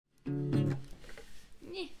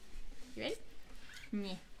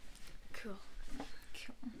Yeah. Cool.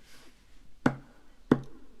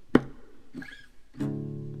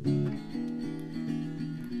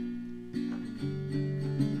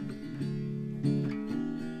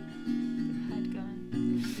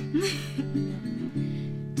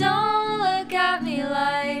 Don't look at me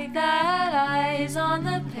like that, eyes on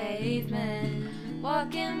the pavement.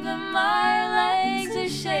 Walking but my legs are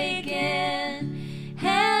shaking.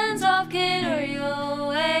 Hands off, kid, or you'll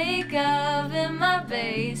wake up in my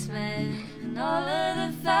basement. And all of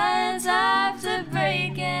the fans have to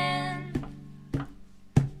break in.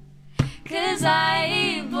 'Cause I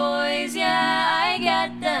eat boys, yeah, I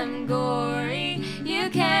get them gory. You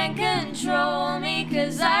can't control me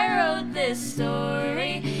 'cause I wrote this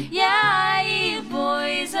story. Yeah, I eat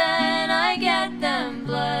boys and I get them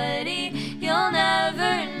bloody. You'll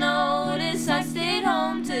never notice I stayed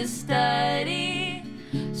home to study.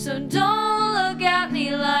 So don't look at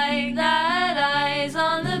me like that, eyes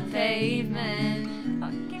on the pavement.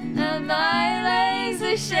 And my legs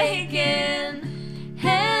are shaking.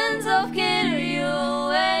 Hands off, kid, or you'll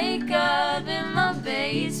wake up in my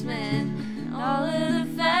basement. All of the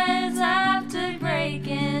fans have to break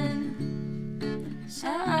in. So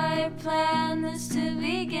I planned this to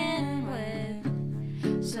begin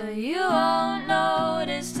with, so you won't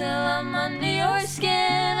notice till I'm under your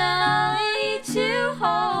skin. I'll eat you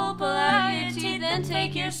whole, pull out your teeth and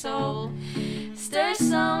take your soul. Stir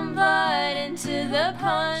some blood into the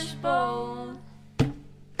punch bowl.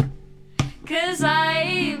 'Cause I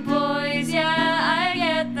eat boys, yeah, I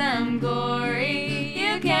get them gory.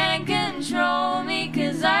 You can't control me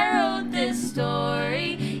 'cause I wrote this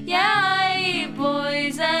story. Yeah, I eat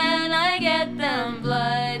boys and I get them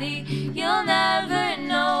bloody. You'll never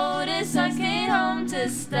notice I stayed home to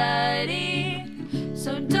study.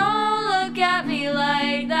 So don't look at me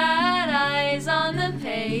like that, eyes on the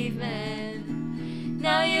pavement.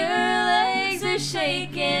 Now your legs are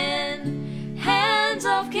shaking. Hands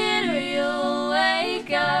off, kid, or you'll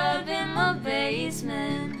wake up in my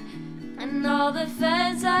basement. And all the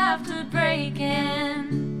feds have to break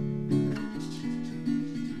in.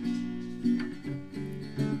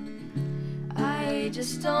 I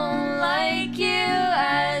just don't like you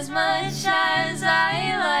as much as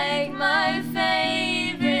I like my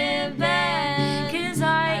favorite band. 'Cause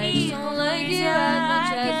I just don't like you as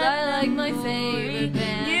much as I like my favorite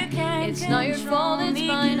band. It's not your fault, it's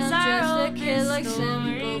mine, I'm just a kid like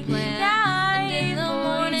Simple Plan. And in the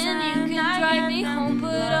morning you can drive me home,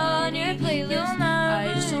 put on your playlist.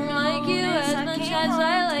 I just don't like you as much as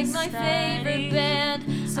I like my favorite band.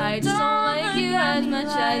 I just don't like you as much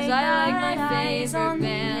as I like my favorite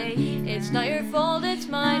band. It's not your fault, it's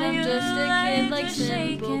mine, I'm just a kid like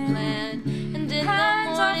Simple Plan. And in the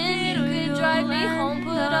morning you can drive me home,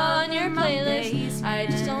 put on your playlist. I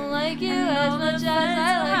just don't like you as much as I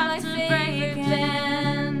like my favorite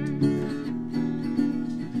band.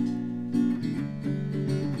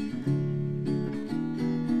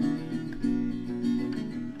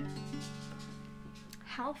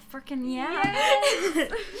 Hell frickin' yeah.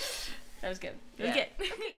 Yes. That was good. It was good.